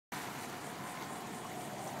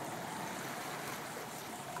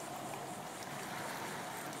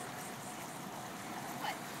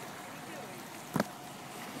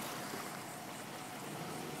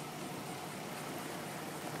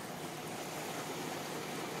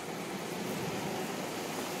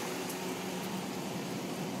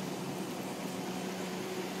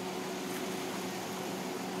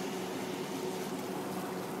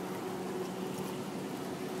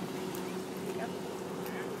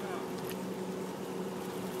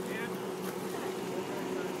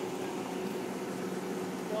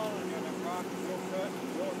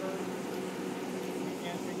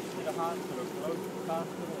hospital, closest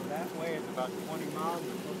hospital that way is about 20 miles, the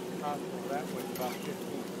closest hospital that way is about 15.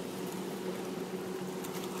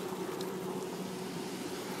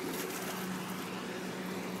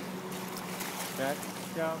 That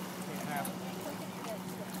stuff can happen.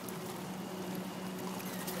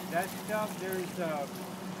 That stuff, there's what do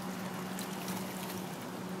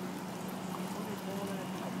you call that?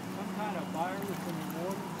 Some kind of virus in the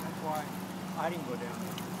water. That's why I didn't go down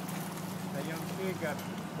there. That young kid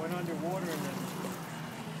went underwater and then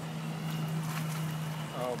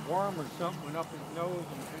a worm or something went up his nose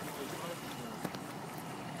and visited his nose.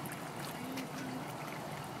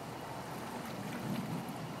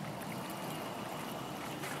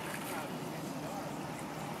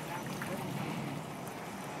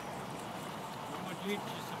 I'm going to teach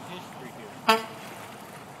you some history here.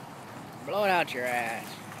 Blow it out your ass.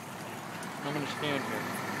 I'm going to stand here.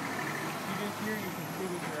 See this here? You can see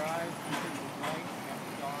with your eyes because it's light and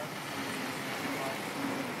dark.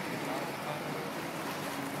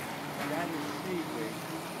 And that is seaweed.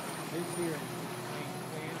 This here is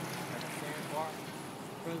sand and a sandbar.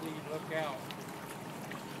 The further you look out,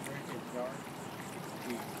 where it gets dark,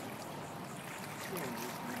 deep.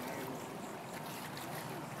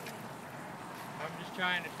 I'm just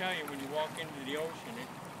trying to tell you, when you walk into the ocean,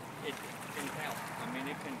 it can help. I mean,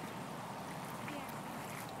 you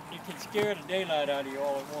can scare the daylight out of you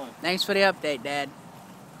all at once. Thanks for the update, Dad.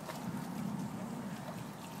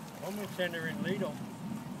 I'm going to send her in Lido.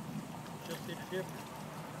 She'll see the difference.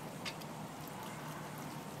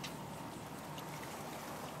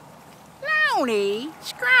 Loney,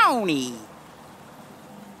 scrawny.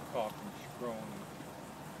 Talking scrawny.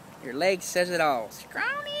 Your leg says it all.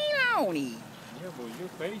 Scrawny, loney. Yeah, well, your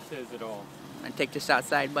face says it all. I'm gonna take this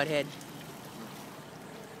outside, butthead.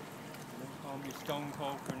 Don't call me Stone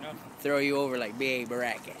Cold for nothing. Throw you over like B.A.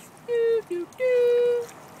 Baracus. Doo, doo, doo.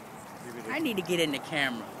 I need to get in the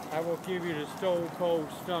camera. I will give you the Stone Cold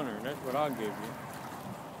Stunner. That's what I'll give you.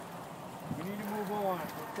 We need to move on.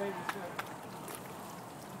 We'll save the show.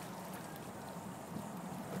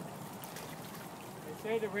 They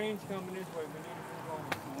say the rain's coming this way. We need to move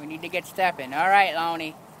on. We need to get stepping. All right,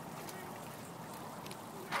 Loney.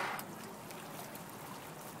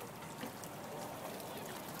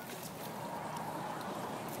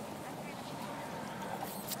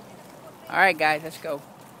 All right, guys, let's go.